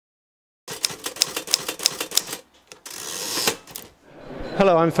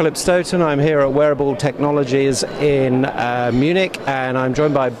Hello, I'm Philip Stoughton. I'm here at Wearable Technologies in Munich, and I'm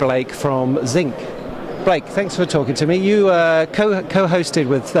joined by Blake from Zinc. Blake, thanks for talking to me. You co-hosted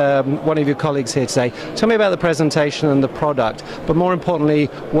with one of your colleagues here today. Tell me about the presentation and the product, but more importantly,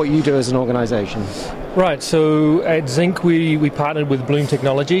 what you do as an organisation. Right, so at Zinc we partnered with Bloom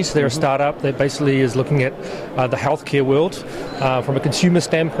Technologies. They're a startup that basically is looking at the healthcare world from a consumer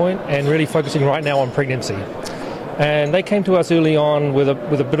standpoint and really focusing right now on pregnancy. And they came to us early on with a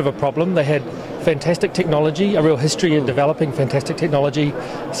bit of a problem. They had fantastic technology, a real history in developing fantastic technology,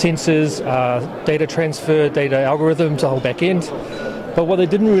 sensors, data transfer, data algorithms, the whole back end. But what they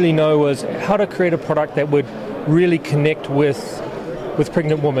didn't really know was how to create a product that would really connect with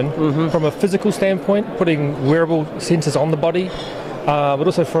pregnant women from a physical standpoint, putting wearable sensors on the body, but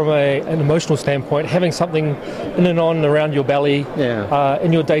also from an emotional standpoint, having something in and on around your belly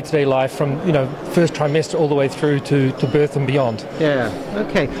in your day-to-day life from first trimester all the way through to birth and beyond. Yeah,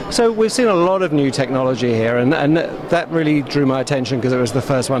 okay. So we've seen a lot of new technology here, and that really drew my attention because it was the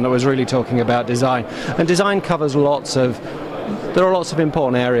first one that was really talking about design. And design covers there are lots of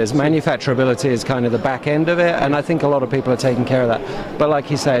important areas. Manufacturability is kind of the back end of it, and I think a lot of people are taking care of that. But like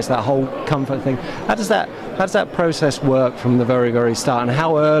you say, it's that whole comfort thing. How does that process work from the very, very start, and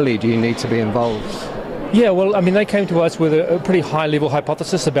how early do you need to be involved? Yeah, well, I mean, they came to us with a pretty high-level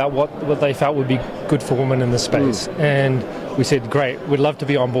hypothesis about what they felt would be good for women in this space. And we said, great, we'd love to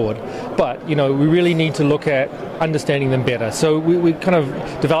be on board. But, we really need to look at understanding them better. So we kind of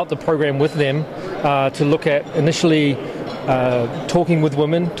developed the program with them to look at initially talking with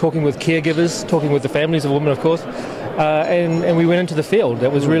women, talking with caregivers, talking with the families of women, of course. And we went into the field.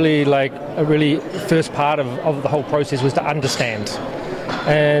 That was really like a really first part of the whole process was to understand.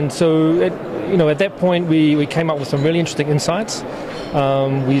 And so at that point, we came up with some really interesting insights.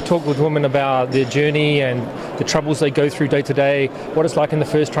 We talked with women about their journey and the troubles they go through day to day, what it's like in the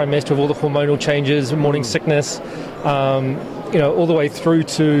first trimester of all the hormonal changes, morning sickness, all the way through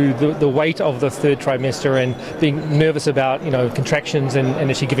to the weight of the third trimester and being nervous about, contractions and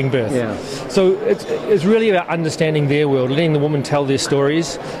actually giving birth. Yeah. So it's really about understanding their world, letting the woman tell their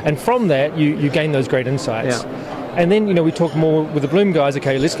stories, and from that you gain those great insights. Yeah. And then, we talk more with the Bloom guys,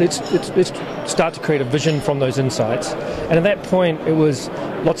 okay, let's start to create a vision from those insights. And at that point, it was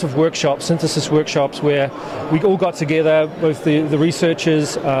lots of workshops, synthesis workshops, where we all got together, both the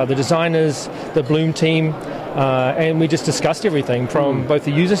researchers, the designers, the Bloom team, and we just discussed everything from both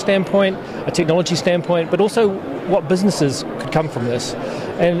the user standpoint, a technology standpoint, but also what businesses could come from this.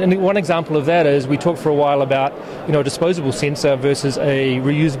 And one example of that is we talked for a while about a disposable sensor versus a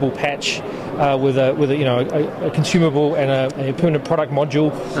reusable patch with a consumable and a permanent product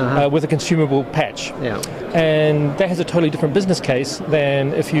module with a consumable patch. Yeah. And that has a totally different business case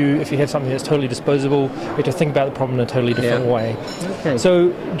than if you have something that's totally disposable. You have to think about the problem in a totally different way. Okay.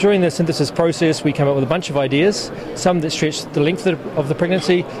 So during the synthesis process, we came up with a bunch of ideas, some that stretched the length of the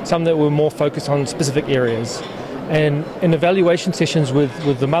pregnancy, some that were more focused on specific areas. And in evaluation sessions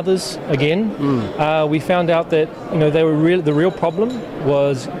with the mothers, again, we found out that the real problem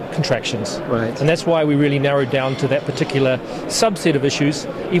was contractions. Right. And that's why we really narrowed down to that particular subset of issues,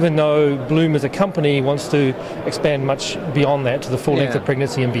 even though Bloom as a company wants to expand much beyond that to the full length of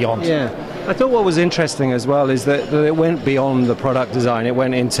pregnancy and beyond. Yeah. I thought what was interesting as well is that it went beyond the product design. It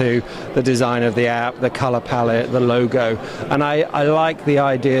went into the design of the app, the color palette, the logo. And I like the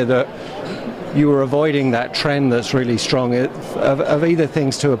idea that you were avoiding that trend that's really strong of either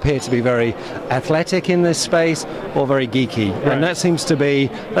things to appear to be very athletic in this space or very geeky. Right. And that seems to be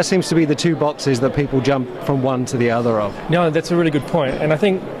the two boxes that people jump from one to the other of. No, that's a really good point. And I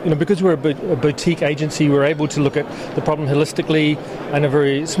think because we're a boutique agency, we're able to look at the problem holistically in a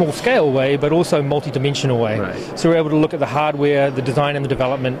very small scale way, but also multi-dimensional way. Right. So we're able to look at the hardware, the design and the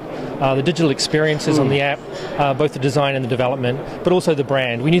development, the digital experiences on the app, both the design and the development, but also the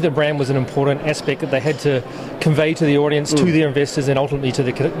brand. We knew the brand was an important aspect that they had to convey to the audience, to their investors, and ultimately to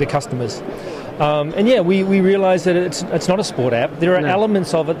the customers. We realised that it's not a sport app. There are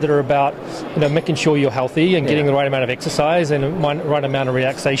elements of it that are about making sure you're healthy and getting the right amount of exercise and the right amount of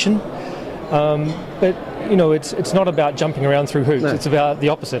relaxation. But it's not about jumping around through hoops. It's about the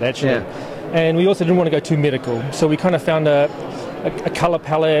opposite, actually. Yeah. And we also didn't want to go too medical, so we kind of found a colour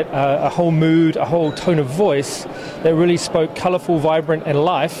palette, a whole mood, a whole tone of voice that really spoke colourful, vibrant and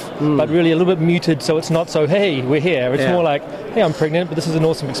life, but really a little bit muted, so it's not so, hey, we're here. It's more like, hey, I'm pregnant, but this is an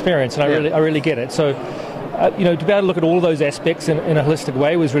awesome experience, and I really get it. So to be able to look at all those aspects in a holistic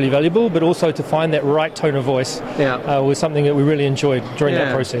way was really valuable, but also to find that right tone of voice was something that we really enjoyed during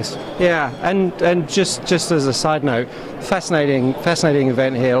that process. Yeah, and just as a side note, fascinating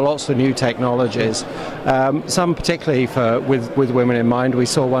event here, lots of new technologies, some particularly with women in mind. We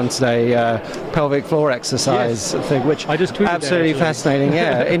saw one today, pelvic floor exercise thing, which I just tweeted absolutely fascinating.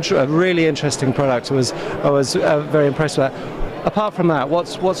 Yeah, a really interesting product. I was very impressed with that. Apart from that,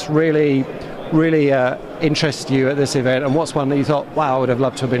 what's really interested you at this event, and what's one that you thought, wow, I would have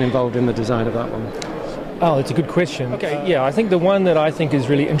loved to have been involved in the design of that one? Oh, that's a good question. Okay, yeah, I think the one that I think is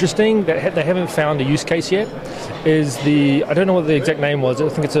really interesting that they haven't found a use case yet is I don't know what the exact name was. I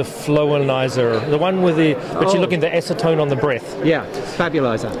think it's a flowinizer. The one with but you're looking at the acetone on the breath. Yeah,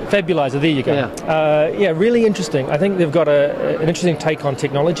 Fabulizer. Fabulizer, there you go. Yeah, really interesting. I think they've got an interesting take on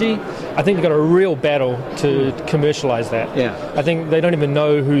technology. I think they've got a real battle to commercialize that. Yeah. I think they don't even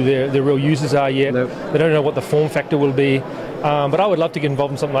know who their real users are yet. Nope. They don't know what the form factor will be. But I would love to get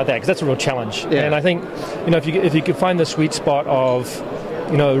involved in something like that because that's a real challenge. Yeah. And I think, if you could find the sweet spot of,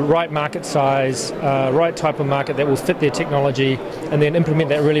 right market size, right type of market that will fit their technology, and then implement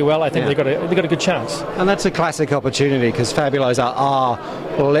that really well, I think they've got a good chance. And that's a classic opportunity because Fabulizer are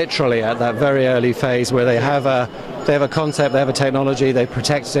literally at that very early phase where they have a concept, they have a technology, they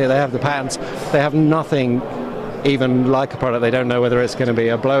protect it, they have the patents, they have nothing even like a product. They don't know whether it's going to be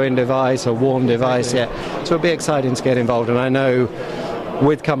a blow-in device or warm device yet. So it'll be exciting to get involved, and I know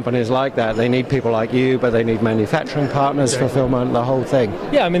with companies like that, they need people like you, but they need manufacturing partners, fulfillment, the whole thing.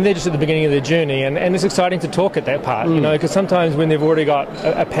 Yeah, I mean, they're just at the beginning of their journey, and it's exciting to talk at that part, because sometimes when they've already got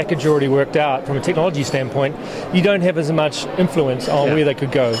a package already worked out from a technology standpoint, you don't have as much influence on where they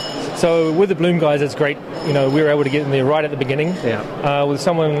could go. So with the Bloom guys, it's great. We were able to get in there right at the beginning. Yeah. With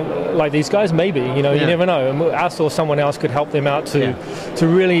someone like these guys, maybe, you never know. And us or someone else could help them out to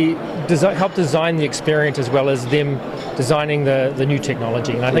really help design the experience as well as them designing the new technology.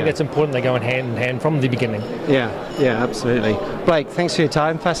 And I think that's important. They go hand in hand from the beginning. Yeah, absolutely. Blake, thanks for your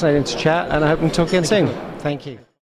time. Fascinating to chat, and I hope we can talk again soon. Thank you.